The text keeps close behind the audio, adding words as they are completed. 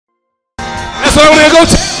So I'm going to go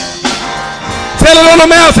tell it on the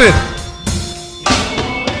mountain.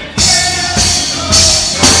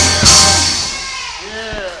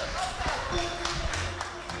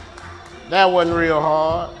 That wasn't real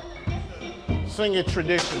hard. Sing it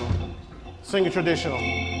traditional. Sing it traditional.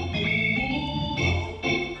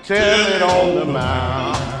 Tell it on the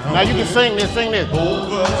mountain. Now you can sing this, sing this.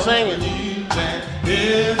 Sing it.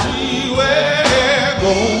 Everywhere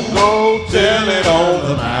go tell it on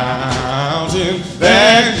the mountain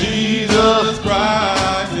that Jesus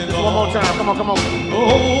Christ is One more time, come on.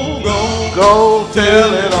 Oh, Go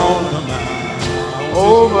tell it on the mountain.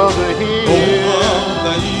 over the hill. Over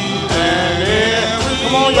the hill and everywhere.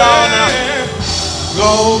 Come on, y'all now.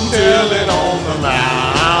 Go tell it on the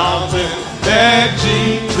mountain that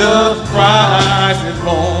Jesus Christ is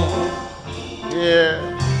born. Yeah.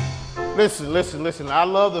 Listen. I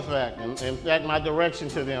love the fact, and in fact, my direction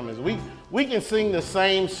to them is we can sing the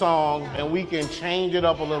same song and we can change it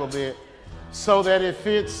up a little bit so that it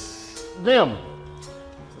fits them,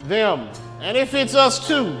 and it fits us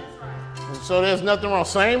too. So there's nothing wrong.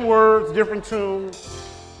 Same words, different tunes.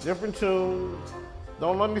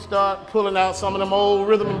 Don't let me start pulling out some of them old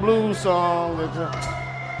rhythm and blues songs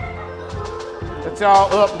that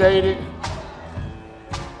y'all updated.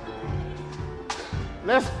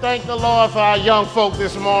 Let's thank the Lord for our young folk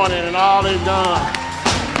this morning and all they've done.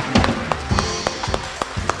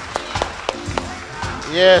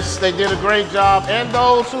 Yes, they did a great job. And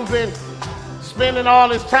those who've been spending all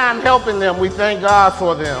this time helping them, we thank God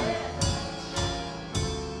for them.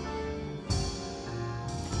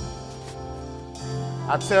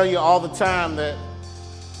 I tell you all the time that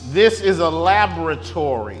this is a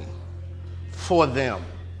laboratory for them.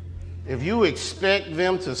 If you expect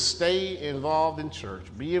them to stay involved in church,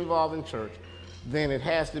 be involved in church, then it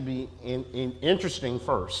has to be interesting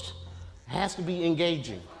first. It has to be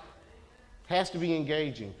engaging.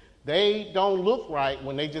 They don't look right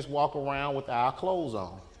when they just walk around with our clothes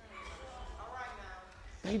on.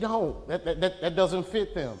 They don't. That doesn't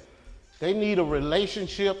fit them. They need a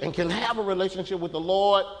relationship and can have a relationship with the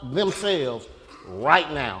Lord themselves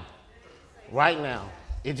right now.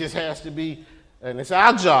 It just has to be, and it's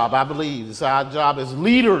our job, I believe, it's our job as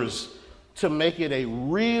leaders to make it a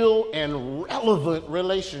real and relevant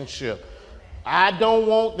relationship. I don't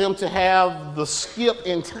want them to have the skip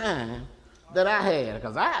in time that I had,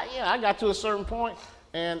 because I got to a certain point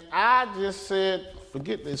and I just said,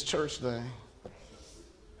 forget this church thing.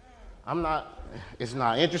 It's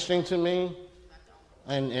not interesting to me.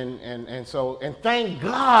 And so thank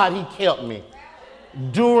God he kept me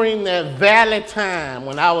during that valley time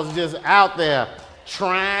when I was just out there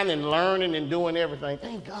trying and learning and doing everything.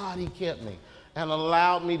 Thank God he kept me and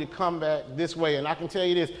allowed me to come back this way. And I can tell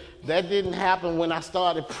you this, that didn't happen when I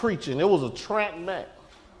started preaching. It was a track back.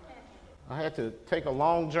 I had to take a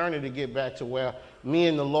long journey to get back to where me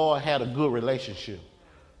and the Lord had a good relationship.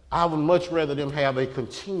 I would much rather them have a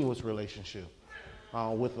continuous relationship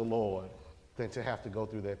with the Lord than to have to go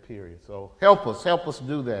through that period. So help us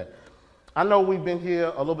do that. I know we've been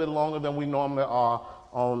here a little bit longer than we normally are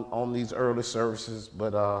on these early services,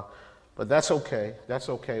 but that's okay. That's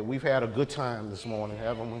okay. We've had a good time this morning,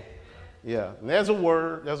 haven't we? Yeah. And there's a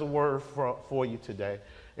word for you today,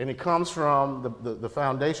 and it comes from the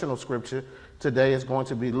foundational scripture today is going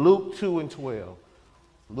to be Luke 2:12.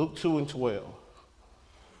 Luke 2:12.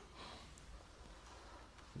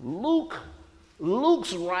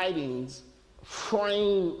 Luke's writings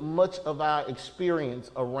frame much of our experience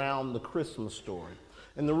around the Christmas story.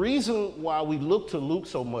 And the reason why we look to Luke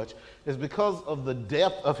so much is because of the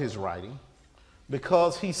depth of his writing,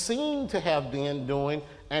 because he seemed to have been doing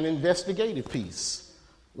an investigative piece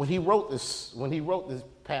when he wrote this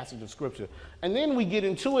passage of scripture. And then we get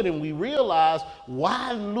into it and we realize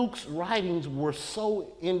why Luke's writings were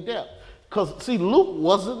so in-depth. Because, see, Luke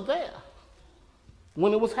wasn't there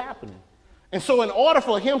when it was happening. And so in order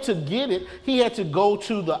for him to get it, he had to go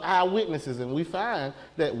to the eyewitnesses. And we find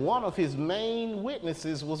that one of his main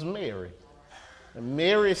witnesses was Mary. And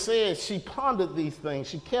Mary said she pondered these things.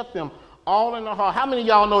 She kept them all in her heart. How many of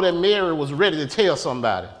y'all know that Mary was ready to tell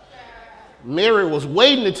somebody? Mary was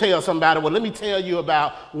waiting to tell somebody, well, let me tell you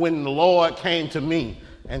about when the Lord came to me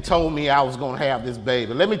and told me I was going to have this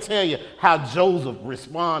baby. Let me tell you how Joseph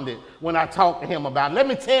responded when I talked to him about it. Let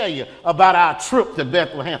me tell you about our trip to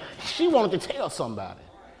Bethlehem. She wanted to tell somebody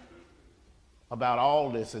about all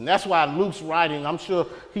this. And that's why Luke's writing, I'm sure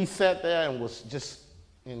he sat there and was just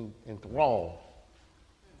enthralled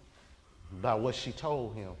by what she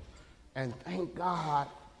told him. And thank God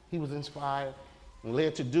he was inspired and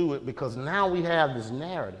led to do it, because now we have this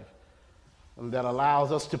narrative. that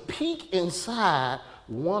allows us to peek inside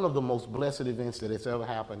one of the most blessed events that has ever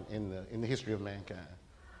happened in the history of mankind.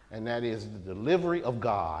 And that is the delivery of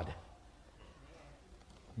God.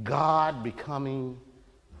 God becoming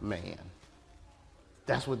man.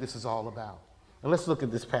 That's what this is all about. And let's look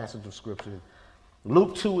at this passage of scripture.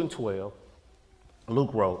 Luke 2:12,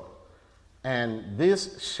 Luke wrote, "And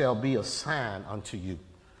this shall be a sign unto you.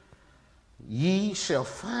 Ye shall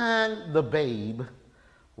find the babe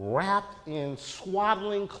wrapped in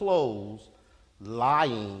swaddling clothes,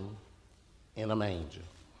 lying in a manger.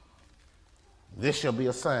 This shall be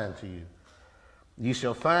a sign to you. Ye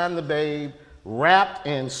shall find the babe wrapped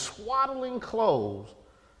in swaddling clothes,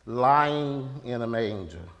 lying in a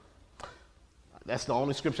manger." That's the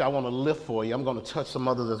only scripture I want to lift for you. I'm going to touch some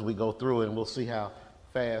others as we go through it, and we'll see how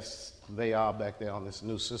fast they are back there on this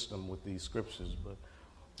new system with these scriptures. But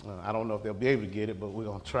I don't know if they'll be able to get it, but we're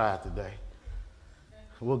going to try it today.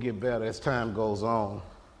 We'll get better as time goes on.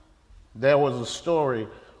 There was a story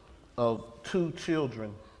of two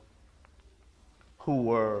children who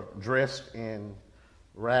were dressed in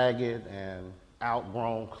ragged and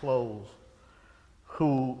outgrown clothes,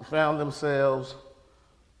 who found themselves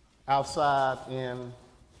outside in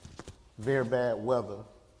very bad weather.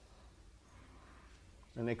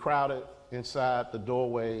 And they crowded inside the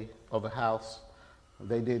doorway of a house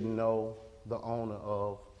they didn't know the owner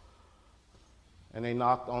of. And they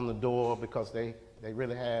knocked on the door because they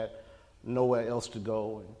really had nowhere else to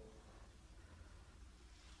go.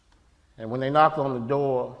 And when they knocked on the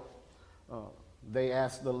door, they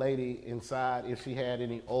asked the lady inside if she had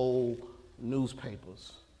any old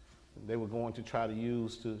newspapers they were going to try to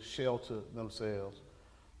use to shelter themselves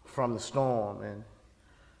from the storm. And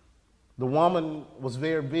the woman was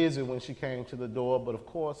very busy when she came to the door, but of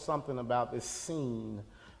course something about this scene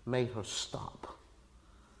made her stop.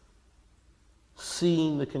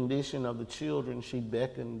 Seeing the condition of the children, she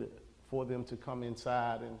beckoned for them to come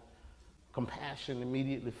inside, and compassion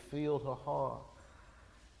immediately filled her heart.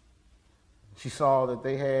 She saw that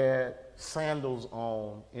they had sandals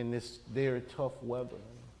on in this very tough weather.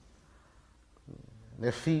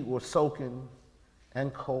 Their feet were soaking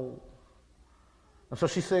and cold. And so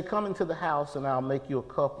she said, "Come into the house and I'll make you a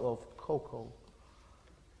cup of cocoa."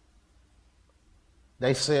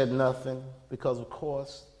 They said nothing because, of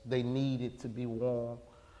course, they needed to be warm.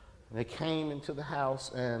 And they came into the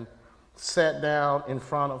house and sat down in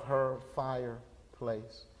front of her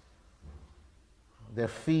fireplace, their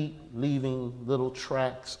feet leaving little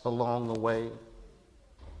tracks along the way.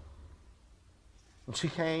 And she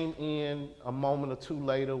came in a moment or two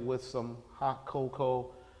later with some hot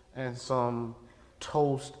cocoa and some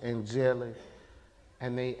toast and jelly,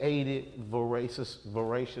 and they ate it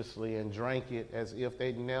voraciously and drank it as if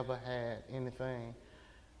they'd never had anything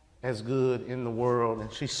as good in the world.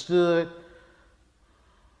 And she stood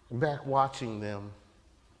back watching them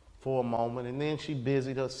for a moment, and then she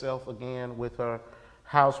busied herself again with her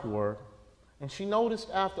housework. And she noticed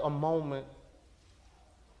after a moment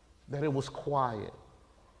that it was quiet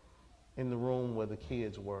in the room where the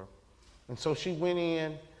kids were. And so she went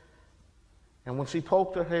in, and when she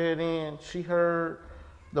poked her head in, she heard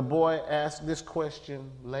the boy ask this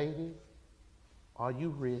question, "Lady, are you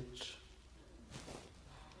rich?"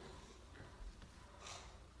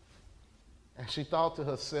 And she thought to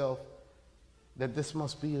herself that this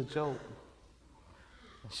must be a joke.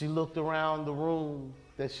 She looked around the room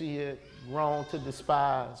that she had grown to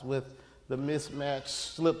despise, with the mismatched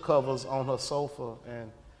slipcovers on her sofa,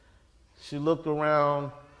 and she looked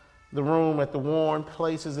around the room at the worn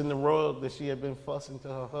places in the rug that she had been fussing to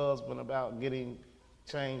her husband about getting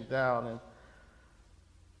changed down.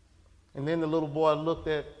 And then the little boy looked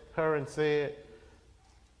at her and said,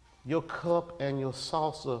 "Your cup and your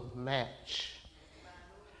saucer match."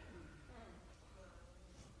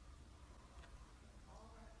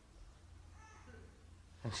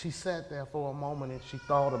 And she sat there for a moment and she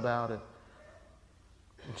thought about it.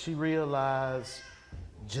 And she realized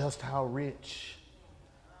just how rich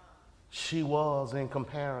she was in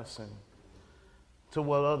comparison to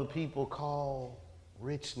what other people call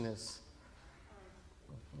richness.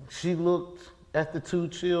 She looked at the two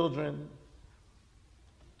children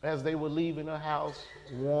as they were leaving her house,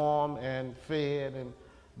 warm and fed and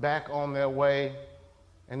back on their way.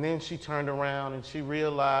 And then she turned around and she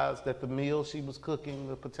realized that the meal she was cooking,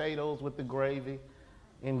 the potatoes with the gravy,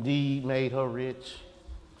 indeed made her rich.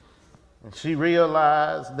 And she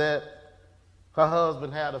realized that her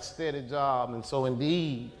husband had a steady job, and so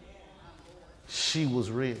indeed she was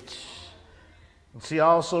rich. And she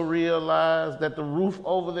also realized that the roof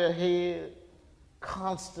over their head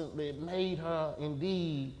constantly made her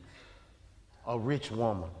indeed a rich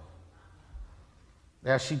woman.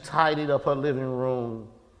 As she tidied up her living room,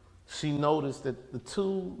 she noticed that the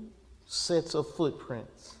two sets of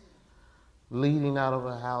footprints leading out of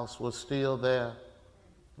her house were still there,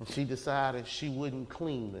 and she decided she wouldn't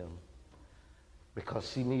clean them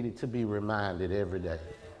because she needed to be reminded every day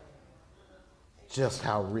just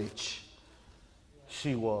how rich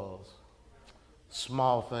she was.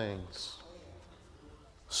 Small things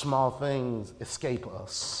escape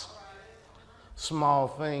us. Small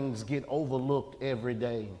things get overlooked every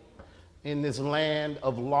day. In this land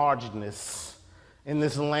of largeness, in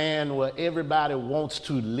this land where everybody wants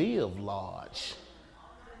to live large,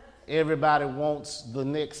 everybody wants the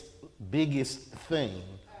next biggest thing.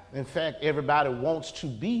 In fact, everybody wants to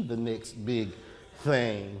be the next big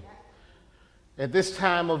thing. At this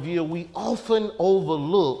time of year, we often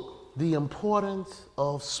overlook the importance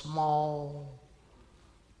of small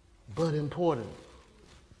but important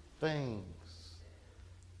things.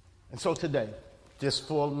 And so today, just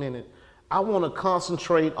for a minute, I want to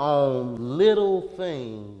concentrate on little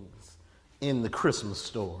things in the Christmas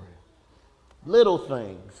story. Little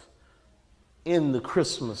things in the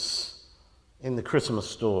Christmas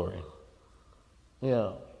story.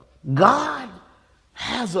 Yeah. God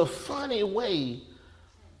has a funny way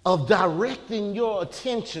of directing your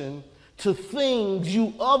attention to things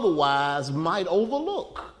you otherwise might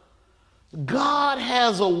overlook. God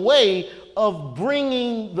has a way of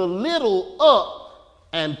bringing the little up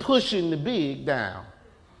and pushing the big down.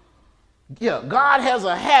 Yeah, God has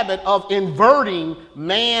a habit of inverting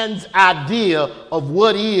man's idea of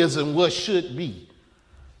what is and what should be.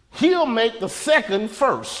 He'll make the second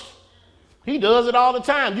first. He does it all the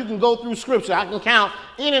time. You can go through Scripture. I can count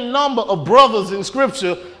any number of brothers in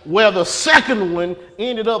Scripture where the second one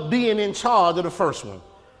ended up being in charge of the first one.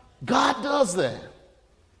 God does that.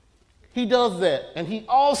 He does that. And he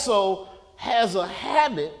also has a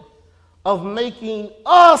habit of making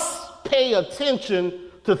us pay attention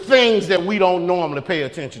to things that we don't normally pay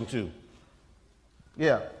attention to.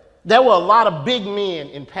 Yeah. There were a lot of big men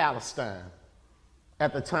in Palestine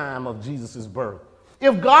at the time of Jesus' birth.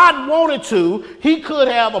 If God wanted to, he could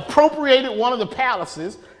have appropriated one of the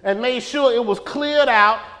palaces and made sure it was cleared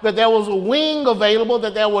out, that there was a wing available,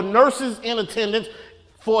 that there were nurses in attendance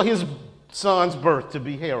for his son's birth to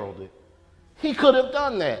be heralded. He could have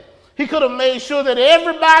done that. He could have made sure that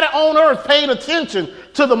everybody on earth paid attention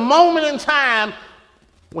to the moment in time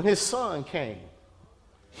when his son came.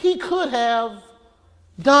 He could have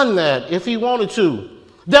done that if he wanted to.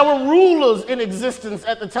 There were rulers in existence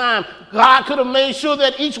at the time. God could have made sure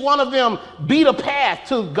that each one of them beat a path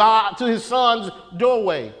to God, to his son's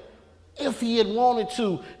doorway. If he had wanted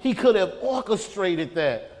to, he could have orchestrated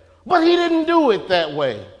that. But he didn't do it that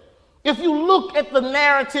way. If you look at the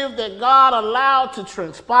narrative that God allowed to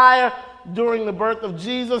transpire during the birth of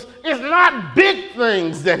Jesus, it's not big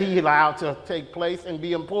things that he allowed to take place and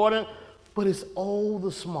be important, but it's all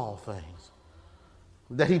the small things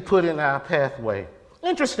that he put in our pathway.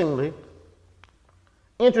 Interestingly,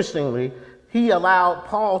 he allowed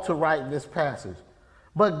Paul to write this passage.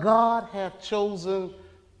 But God hath chosen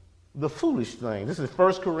the foolish thing. This is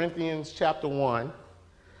 1 Corinthians chapter 1,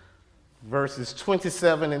 verses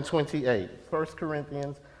 27 and 28. 1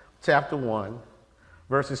 Corinthians chapter 1,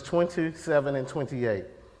 verses 27 and 28.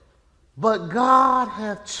 But God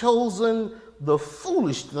hath chosen the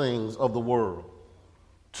foolish things of the world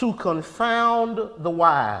to confound the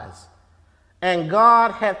wise. And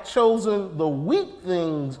God hath chosen the weak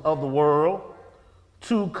things of the world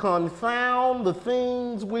to confound the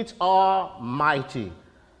things which are mighty.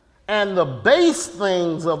 And the base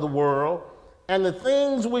things of the world and the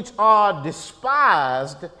things which are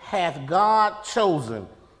despised hath God chosen,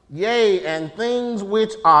 yea, and things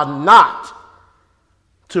which are not,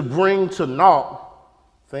 to bring to naught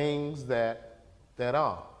things that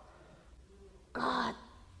are. God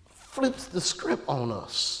flips the script on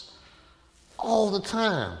us all the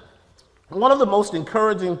time. One of the most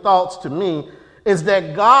encouraging thoughts to me is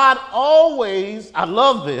that God always, I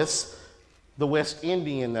love this, the West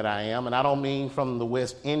Indian that I am, and I don't mean from the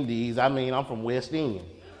West Indies, I mean I'm from West Indian.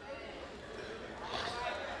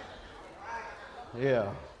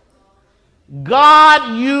 Yeah.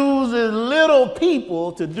 God uses little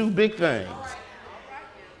people to do big things.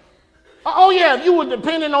 Oh yeah, if you were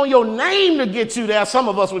depending on your name to get you there, some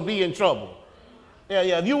of us would be in trouble.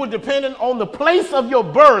 Yeah, if you were dependent on the place of your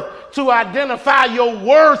birth to identify your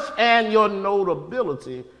worth and your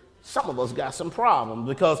notability, some of us got some problems,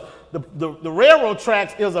 because the railroad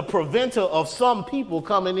tracks is a preventer of some people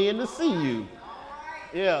coming in to see you.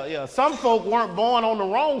 Yeah. Some folk weren't born on the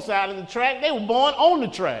wrong side of the track. They were born on the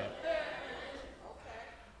track.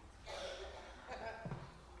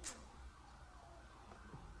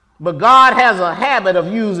 But God has a habit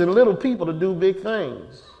of using little people to do big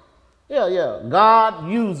things. Yeah. God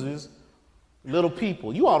uses little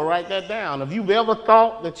people. You ought to write that down. If you've ever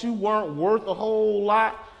thought that you weren't worth a whole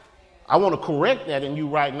lot, I want to correct that in you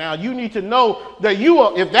right now. You need to know that you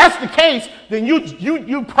are, if that's the case, then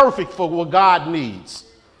you're perfect for what God needs.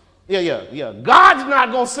 Yeah. God's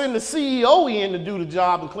not going to send the CEO in to do the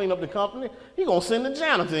job and clean up the company. He's going to send the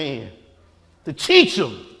janitor in to teach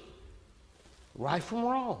them right from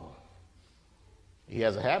wrong. He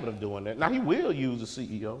has a habit of doing that. Now, he will use the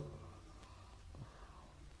CEO.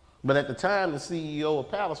 But at the time, the CEO of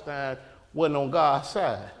Palestine wasn't on God's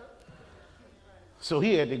side. So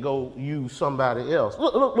he had to go use somebody else.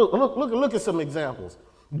 Look at some examples.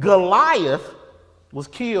 Goliath was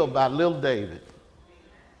killed by little David.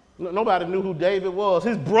 Nobody knew who David was.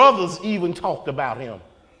 His brothers even talked about him.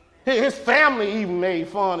 His family even made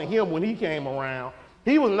fun of him when he came around.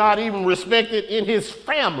 He was not even respected in his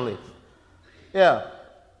family. Yeah.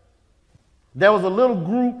 There was a little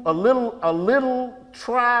group, a little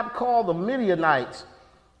tribe called the Midianites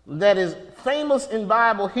that is famous in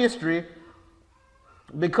Bible history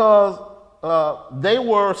because they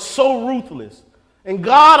were so ruthless. And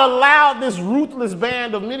God allowed this ruthless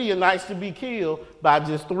band of Midianites to be killed by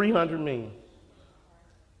just 300 men.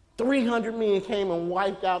 300 men came and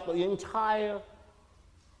wiped out the entire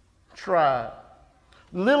tribe.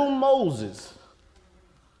 Little Moses.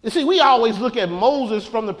 You see, we always look at Moses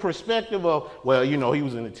from the perspective of, well, you know, he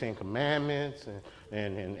was in the Ten Commandments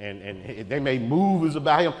and they made movies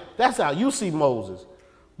about him. That's how you see Moses.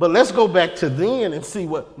 But let's go back to then and see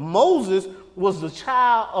what Moses was the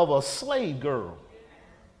child of a slave girl.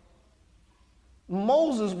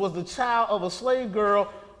 Moses was the child of a slave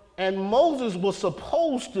girl, and Moses was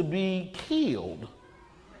supposed to be killed.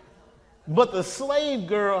 But the slave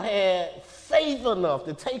girl had faith enough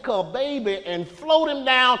to take her baby and float him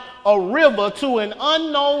down a river to an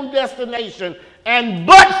unknown destination. And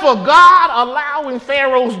but for God allowing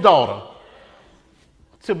Pharaoh's daughter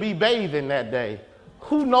to be bathing that day,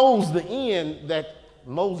 who knows the end that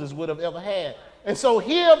Moses would have ever had. And so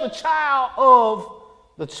here the child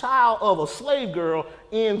of a slave girl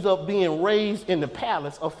ends up being raised in the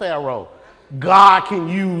palace of Pharaoh. God can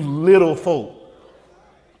use little folk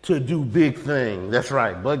to do big things. That's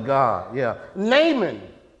right, but God, yeah. Naaman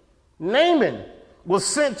was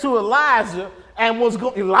sent to Elisha and was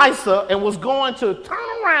going to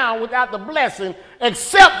turn around without the blessing,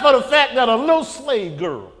 except for the fact that a little slave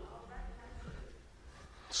girl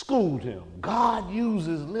schooled him. God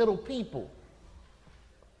uses little people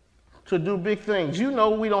to do big things. You know,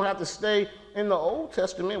 we don't have to stay in the Old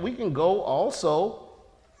Testament. We can go also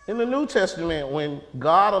in the New Testament when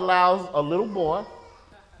God allows a little boy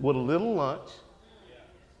with a little lunch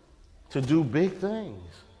to do big things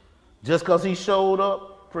just because he showed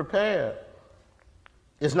up prepared.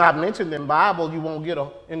 It's not mentioned in the Bible. You won't get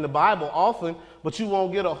in the Bible often, but you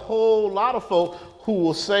won't get a whole lot of folk who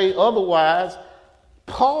will say otherwise.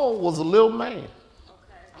 Paul was a little man.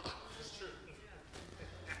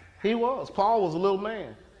 He was. Paul was a little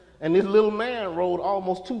man. And this little man wrote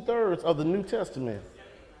almost 2/3 of the New Testament.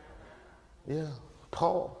 Yeah,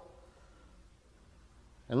 Paul.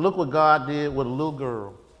 And look what God did with a little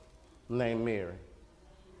girl named Mary.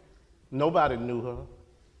 Nobody knew her.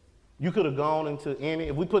 You could have gone into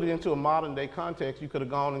if we put it into a modern day context, you could have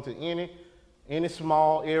gone into any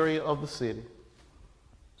small area of the city.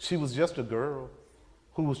 She was just a girl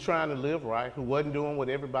who was trying to live right, who wasn't doing what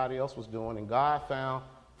everybody else was doing, and God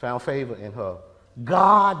found favor in her.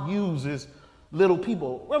 God uses little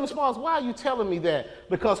people. Reverend Smalls, why are you telling me that?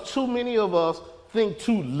 Because too many of us think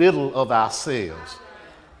too little of ourselves.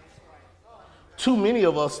 Too many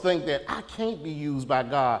of us think that I can't be used by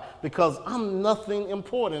God because I'm nothing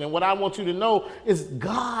important. And what I want you to know is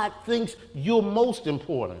God thinks you're most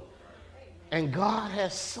important. And God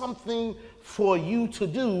has something for you to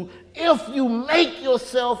do if you make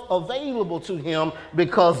yourself available to him,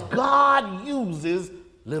 because God uses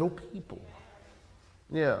little people.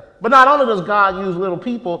 Yeah. But not only does God use little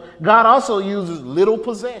people, God also uses little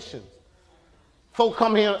possessions. Folk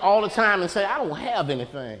come here all the time and say, I don't have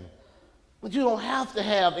anything. But you don't have to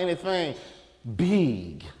have anything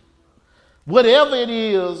big. Whatever it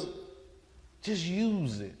is, just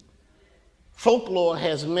use it. Folklore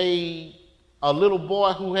has made a little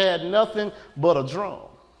boy who had nothing but a drum.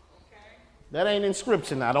 That ain't in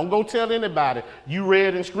scripture now. Don't go tell anybody you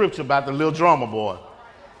read in scripture about the little drummer boy.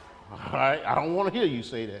 All right? I don't want to hear you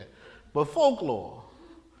say that. But folklore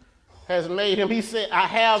has made him, he said, I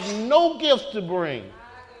have no gifts to bring.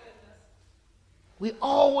 We're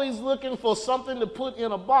always looking for something to put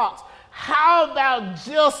in a box. How about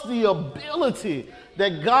just the ability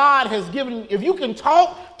that God has given you? If you can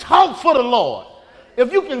talk, talk for the Lord.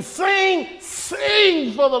 If you can sing,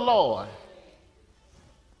 sing for the Lord.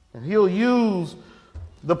 And he'll use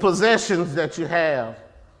the possessions that you have.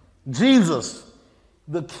 Jesus,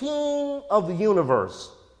 the King of the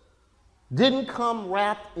universe, didn't come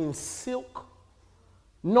wrapped in silk,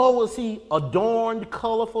 nor was he adorned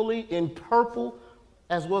colorfully in purple,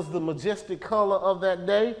 as was the majestic color of that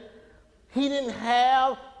day. He didn't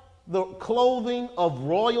have the clothing of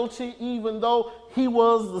royalty, even though he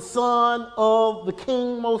was the son of the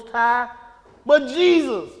King Most High. But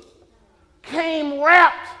Jesus came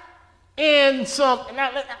wrapped in something.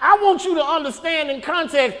 Now, I want you to understand in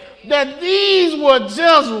context that these were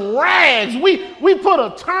just rags. We put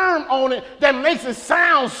a term on it that makes it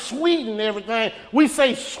sound sweet and everything. We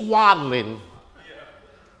say swaddling.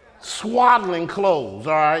 Swaddling clothes,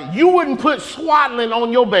 all right? You wouldn't put swaddling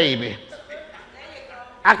on your baby.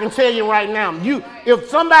 I can tell you right now, if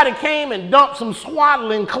somebody came and dumped some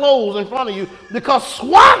swaddling clothes in front of you, because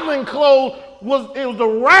swaddling clothes was the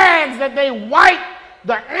rags that they wiped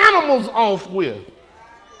the animals off with.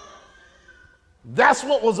 That's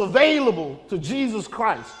what was available to Jesus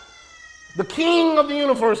Christ, the King of the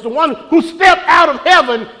universe, the one who stepped out of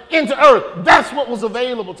heaven into earth. That's what was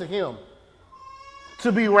available to him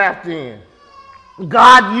to be wrapped in.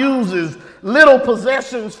 God uses little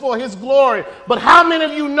possessions for his glory. But how many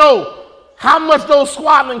of you know how much those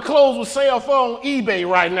swaddling clothes will sell for on eBay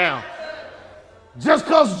right now? Just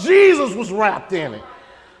because Jesus was wrapped in it.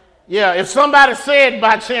 Yeah, if somebody said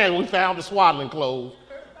by chance, we found the swaddling clothes.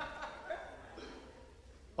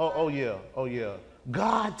 Oh yeah.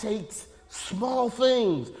 God takes small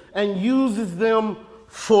things and uses them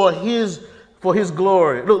for his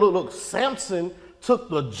glory. Look. Samson took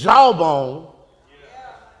the jawbone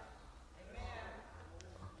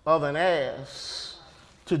of an ass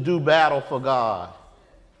to do battle for God.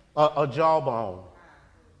 A jawbone.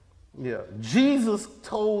 Yeah. Jesus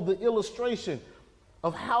told the illustration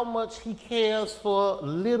of how much he cares for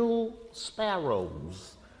little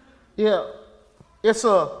sparrows. Yeah. It's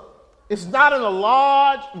not in a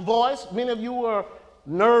large voice. Many of you were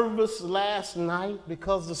nervous last night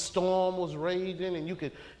because the storm was raging and you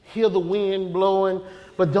could hear the wind blowing.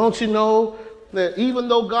 But don't you know that even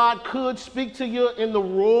though God could speak to you in the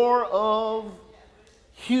roar of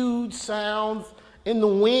huge sounds, in the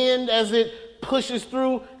wind as it pushes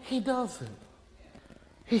through, he doesn't.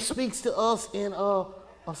 He speaks to us in a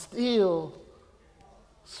still,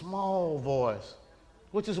 small voice,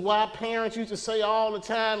 which is why parents used to say all the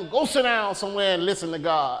time, go sit down somewhere and listen to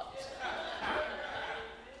God.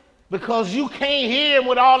 Because you can't hear him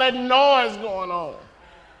with all that noise going on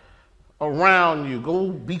around you.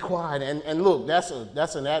 Go be quiet. And look, that's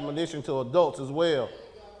an admonition to adults as well.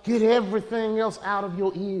 Get everything else out of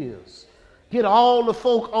your ears. Get all the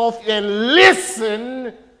folk off and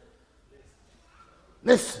listen.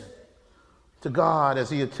 Listen to God as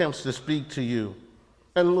he attempts to speak to you.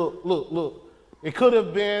 And look. It could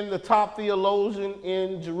have been the top theologian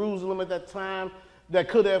in Jerusalem at that time that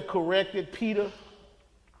could have corrected Peter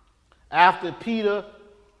after Peter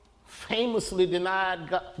famously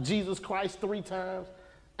denied Jesus Christ 3 times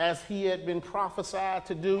as he had been prophesied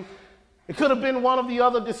to do. It could have been one of the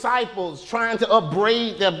other disciples trying to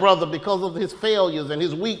upbraid their brother because of his failures and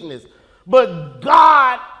his weakness. But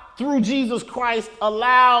God, through Jesus Christ,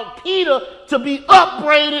 allowed Peter to be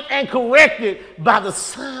upbraided and corrected by the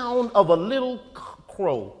sound of a little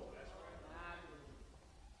crow.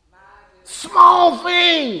 Small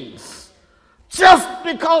things. Just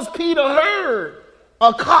because Peter heard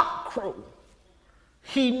a cock crow,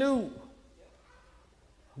 he knew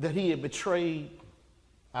that he had betrayed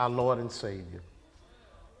our Lord and Savior.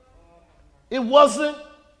 It wasn't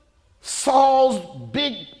Saul's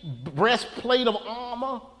big breastplate of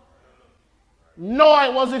armor,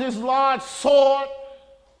 nor was it his large sword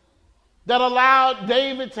that allowed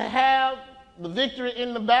David to have the victory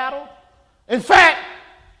in the battle. In fact,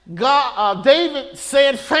 David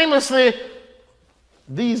said famously,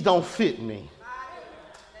 "These don't fit me."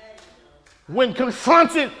 When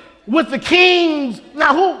confronted with the kings,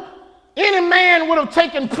 now any man would have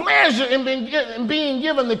taken pleasure in being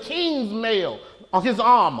given the king's mail on his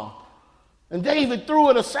armor. And David threw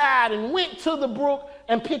it aside and went to the brook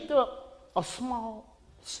and picked up a small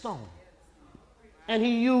stone. And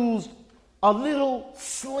he used a little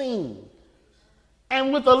sling.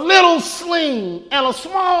 And with a little sling and a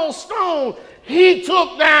small stone, he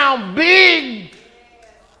took down big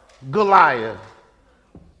Goliath.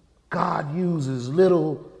 God uses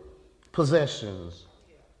little possessions.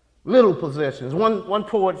 Little possessions. One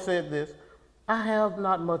poet said this: I have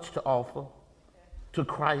not much to offer to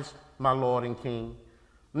Christ, my Lord and King.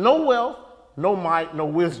 No wealth, no might, no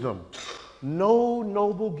wisdom, no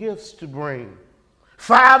noble gifts to bring.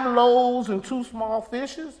 5 loaves and 2 small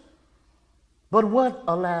fishes? But what,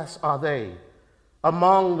 alas, are they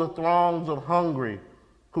among the throngs of hungry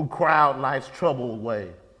who crowd life's troubled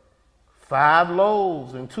way? 5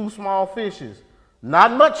 loaves and 2 small fishes.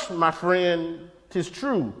 Not much, my friend, 'tis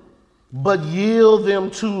true, but yield them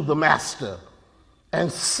to the master and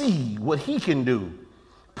see what he can do.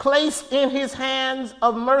 Place in his hands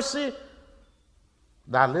of mercy,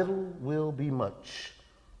 thy little will be much.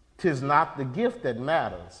 'Tis not the gift that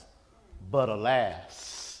matters, but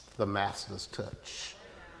alas, the master's touch.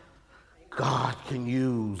 God can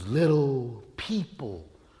use little people.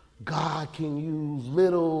 God can use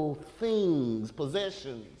little things,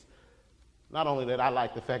 possessions. Not only that, I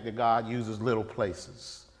like the fact that God uses little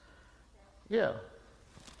places. Yeah.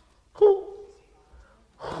 Who,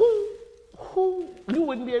 you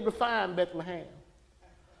wouldn't be able to find Bethlehem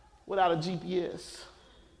without a GPS.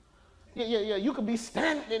 Yeah. You could be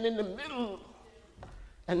standing in the middle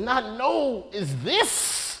and not know, is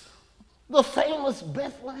this the famous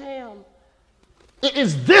Bethlehem?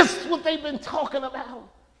 Is this what they've been talking about?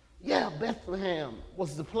 Yeah, Bethlehem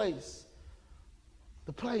was the place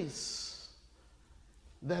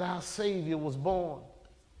that our Savior was born.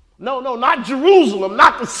 No, not Jerusalem,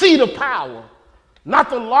 not the seat of power,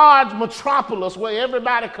 not the large metropolis where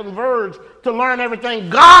everybody converged to learn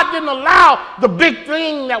everything. God didn't allow the big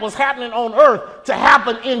thing that was happening on earth to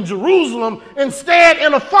happen in Jerusalem. Instead,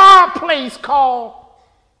 in a far place called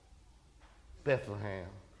Bethlehem.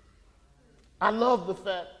 I love the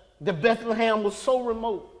fact that Bethlehem was so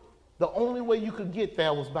remote. The only way you could get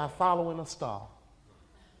there was by following a star.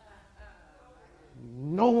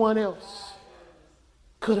 No one else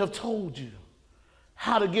could have told you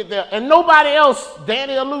how to get there. And nobody else,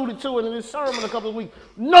 Danny alluded to it in his sermon a couple of weeks,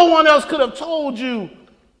 no one else could have told you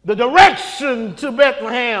the direction to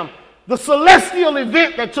Bethlehem, the celestial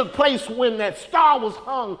event that took place when that star was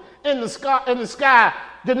hung in the sky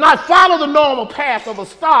did not follow the normal path of a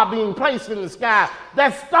star being placed in the sky.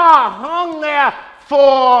 That star hung there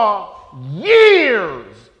for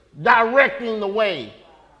years, directing the way.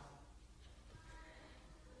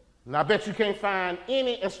 And I bet you can't find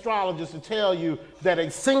any astrologist to tell you that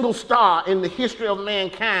a single star in the history of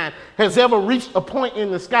mankind has ever reached a point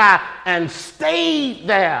in the sky and stayed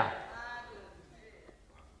there,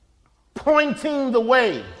 pointing the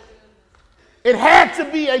way. It had to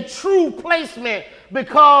be a true placement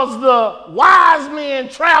because the wise men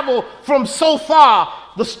traveled from so far.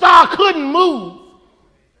 The star couldn't move.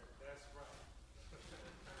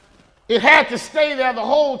 It had to stay there the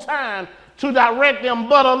whole time to direct them.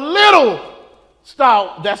 But a little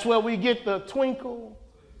star, that's where we get the twinkle,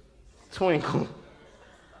 twinkle,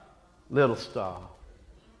 little star.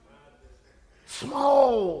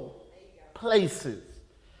 Small places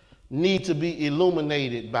need to be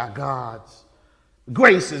illuminated by God's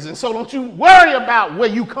graces. And so don't you worry about where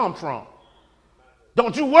you come from.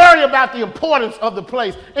 Don't you worry about the importance of the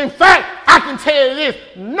place. In fact, I can tell you this,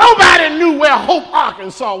 nobody knew where Hope,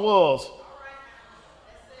 Arkansas was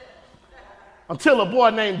until a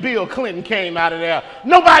boy named Bill Clinton came out of there.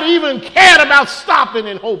 Nobody even cared about stopping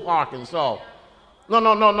in Hope, Arkansas. No,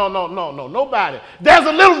 nobody. There's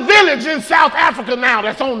a little village in South Africa now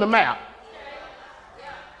that's on the map.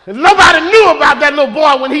 And nobody knew about that little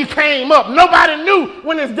boy when he came up. Nobody knew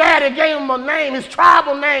when his daddy gave him a name. His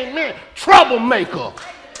tribal name meant troublemaker.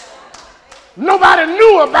 Nobody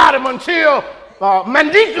knew about him until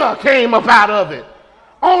Mandela came up out of it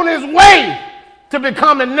on his way to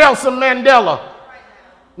becoming Nelson Mandela.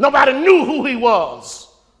 Nobody knew who he was.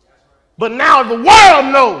 But now the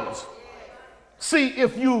world knows. See,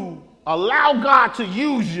 if you allow God to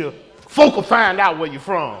use you, folk will find out where you're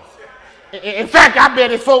from. In fact, I bet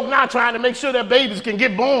it's folk now trying to make sure their babies can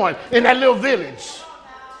get born in that little village.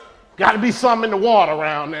 Got to be something in the water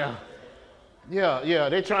around there. Yeah,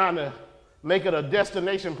 they're trying to make it a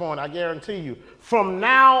destination point, I guarantee you. From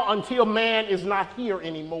now until man is not here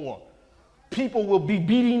anymore, people will be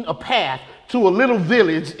beating a path to a little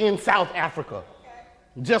village in South Africa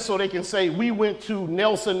just so they can say, we went to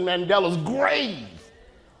Nelson Mandela's grave.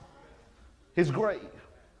 His grave.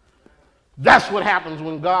 That's what happens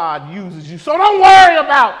when God uses you. So don't worry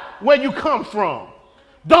about where you come from.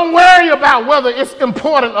 Don't worry about whether it's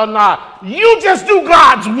important or not. You just do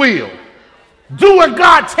God's will. Do what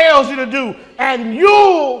God tells you to do, and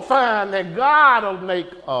you'll find that God will make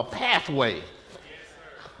a pathway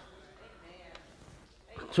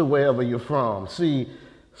to wherever you're from.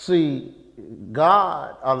 See,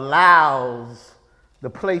 God allows the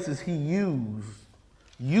places he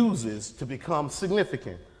uses to become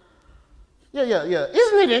significant. Yeah.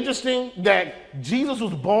 Isn't it interesting that Jesus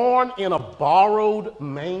was born in a borrowed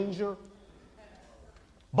manger?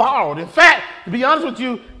 Borrowed. In fact, to be honest with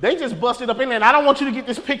you, they just busted up in there. And I don't want you to get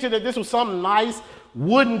this picture that this was some nice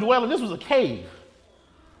wooden dwelling. This was a cave.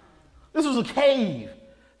 This was a cave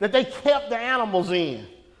that they kept the animals in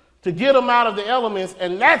to get them out of the elements.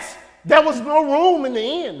 And there was no room in the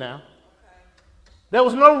inn now. There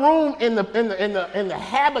was no room in the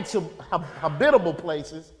habitable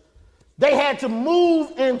places. They had to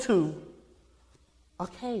move into a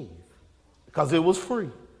cave because it was free.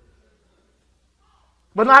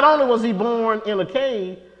 But not only was he born in a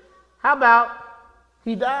cave, how about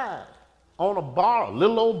he died on a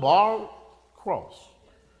little old borrowed cross?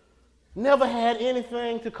 Never had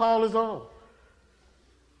anything to call his own.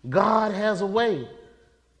 God has a way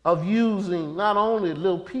of using not only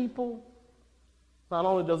little people, not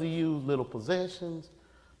only does he use little possessions,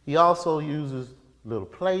 he also uses little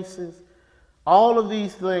places. All of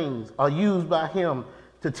these things are used by him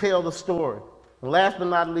to tell the story. And last but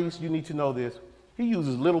not least, you need to know this. He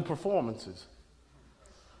uses little performances.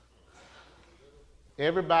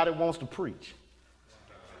 Everybody wants to preach.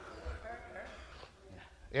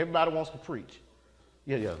 Everybody wants to preach.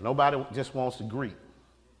 Yeah. Nobody just wants to greet.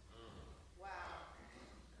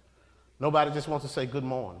 Nobody just wants to say good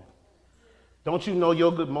morning. Don't you know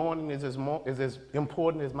your good morning is as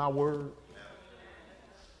important as my word?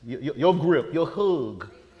 Your grip, your hug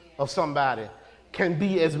of somebody can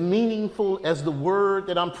be as meaningful as the word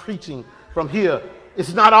that I'm preaching from here.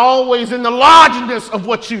 It's not always in the largeness of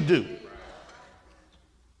what you do.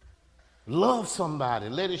 Love somebody.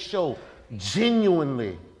 Let it show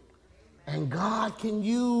genuinely. And God can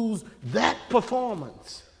use that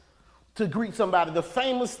performance to greet somebody. The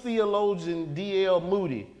famous theologian D.L.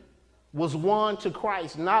 Moody was won to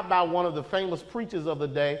Christ not by one of the famous preachers of the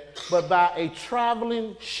day, but by a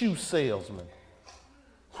traveling shoe salesman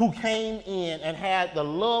who came in and had the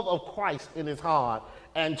love of Christ in his heart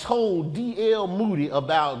and told D.L. Moody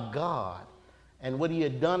about God and what he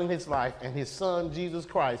had done in his life and his son, Jesus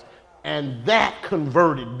Christ. And that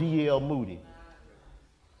converted D.L. Moody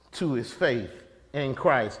to his faith in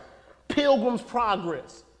Christ. Pilgrim's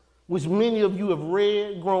Progress, which many of you have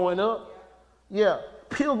read growing up. Yeah,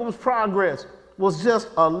 Pilgrim's Progress was just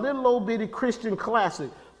a little old bitty Christian classic.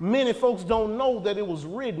 Many folks don't know that it was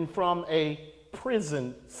written from a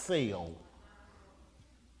prison cell.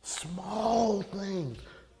 Small things,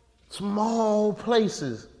 small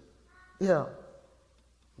places, yeah,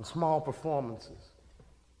 and small performances.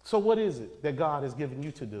 So what is it that God has given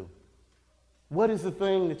you to do? What is the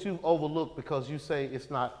thing that you've overlooked because you say it's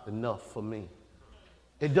not enough for me?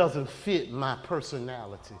 It doesn't fit my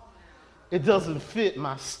personality. It doesn't fit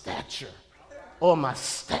my stature or my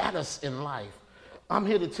status in life. I'm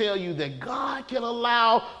here to tell you that God can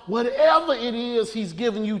allow whatever it is he's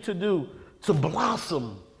given you to do to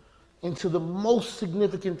blossom into the most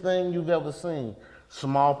significant thing you've ever seen.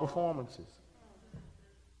 Small performances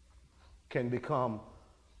can become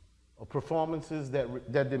performances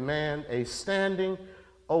that demand a standing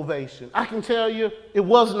ovation. I can tell you it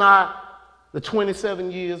was not the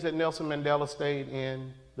 27 years that Nelson Mandela stayed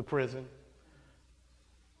in the prison.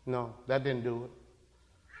 No, that didn't do it.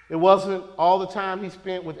 It wasn't all the time he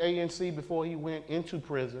spent with ANC before he went into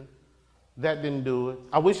prison. That didn't do it.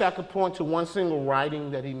 I wish I could point to one single writing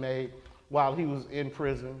that he made while he was in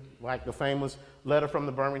prison, like the famous letter from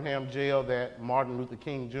the Birmingham jail that Martin Luther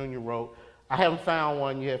King Jr. wrote. I haven't found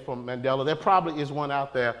one yet from Mandela. There probably is one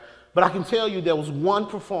out there. But I can tell you there was one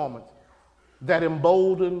performance that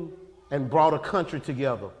emboldened and brought a country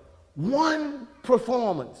together. One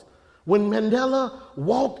performance. When Mandela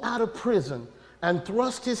walked out of prison and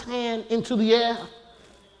thrust his hand into the air,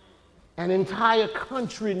 an entire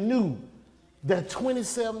country knew that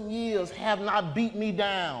 27 years have not beat me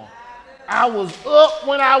down. I was up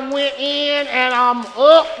when I went in and I'm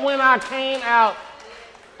up when I came out.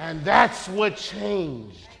 And that's what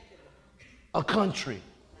changed a country.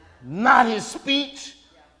 Not his speech,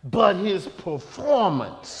 but his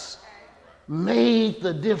performance made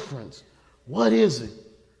the difference. What is it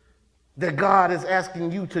that God is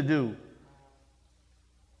asking you to do?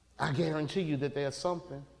 I guarantee you that there's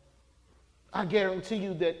something. I guarantee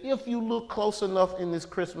you that if you look close enough in this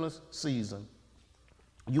Christmas season,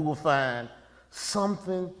 you will find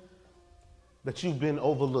something that you've been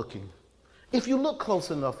overlooking. If you look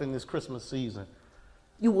close enough in this Christmas season,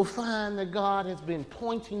 you will find that God has been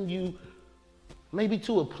pointing you maybe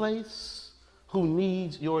to a place who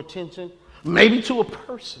needs your attention, maybe to a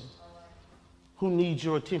person who needs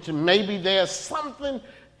your attention. Maybe there's something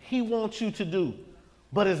he wants you to do.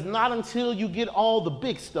 But it's not until you get all the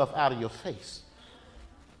big stuff out of your face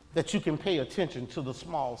that you can pay attention to the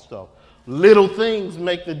small stuff. Little things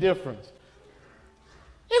make the difference.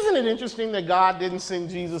 Isn't it interesting that God didn't send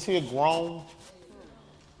Jesus here grown?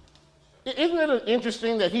 Isn't it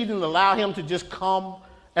interesting that he didn't allow him to just come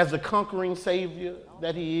as the conquering Savior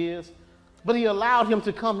that he is, but he allowed him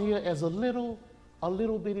to come here as a little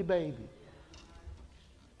bitty baby?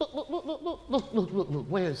 Look,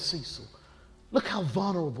 where's Cecil? Look how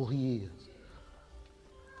vulnerable he is.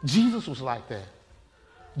 Jesus was like that.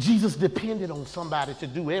 Jesus depended on somebody to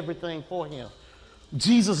do everything for him.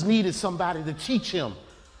 Jesus needed somebody to teach him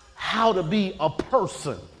how to be a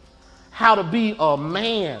person, how to be a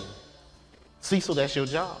man. Cecil, that's your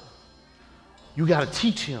job. You got to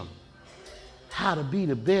teach him how to be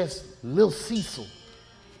the best little Cecil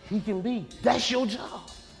he can be. That's your job.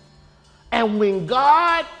 And when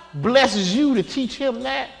God blesses you to teach him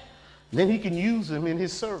that, then he can use him in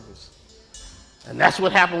his service. And that's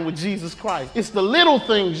what happened with Jesus Christ. It's the little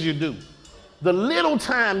things you do, the little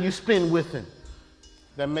time you spend with him,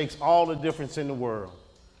 that makes all the difference in the world.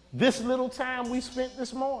 This little time we spent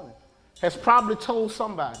this morning has probably told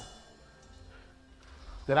somebody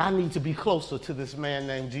that I need to be closer to this man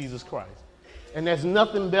named Jesus Christ. And there's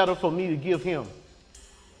nothing better for me to give him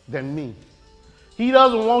than me. He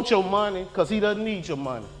doesn't want your money because he doesn't need your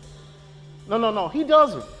money. No, he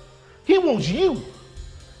doesn't. He wants you.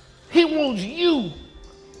 He wants you.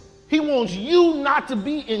 He wants you not to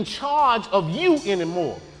be in charge of you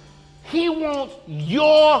anymore. He wants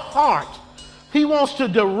your heart. He wants to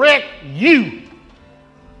direct you.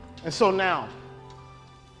 And so now,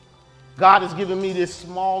 God has given me this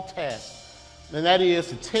small task, and that is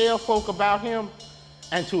to tell folk about him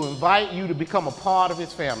and to invite you to become a part of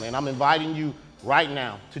his family. And I'm inviting you right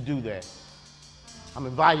now to do that. I'm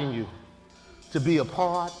inviting you to be a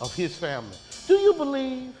part of his family. Do you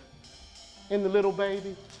believe in the little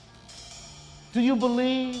baby? Do you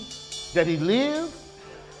believe that he lived?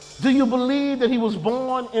 Do you believe that he was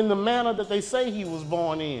born in the manner that they say he was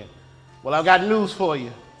born in? Well, I've got news for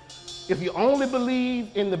you. If you only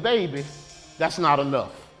believe in the baby, that's not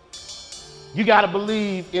enough. You got to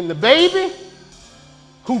believe in the baby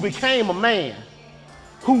who became a man,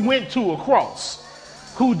 who went to a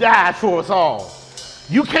cross, who died for us all.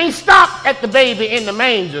 You can't stop at the baby in the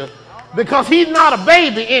manger because he's not a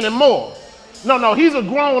baby anymore. No, he's a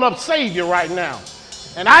grown-up Savior right now.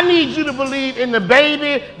 And I need you to believe in the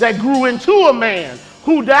baby that grew into a man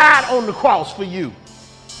who died on the cross for you.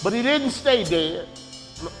 But he didn't stay dead.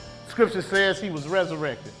 Scripture says he was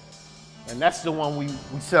resurrected. And that's the one we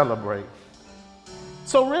celebrate.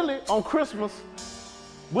 So really, on Christmas,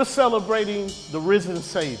 we're celebrating the risen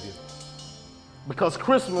Savior, because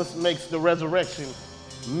Christmas makes the resurrection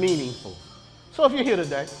meaningful. So if you're here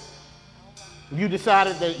today, if you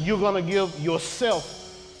decided that you're going to give yourself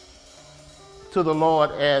to the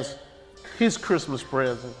Lord as his Christmas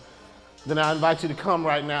present, then I invite you to come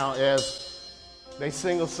right now as they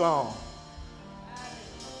sing a song.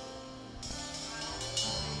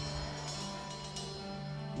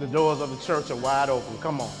 The doors of the church are wide open.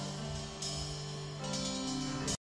 Come on.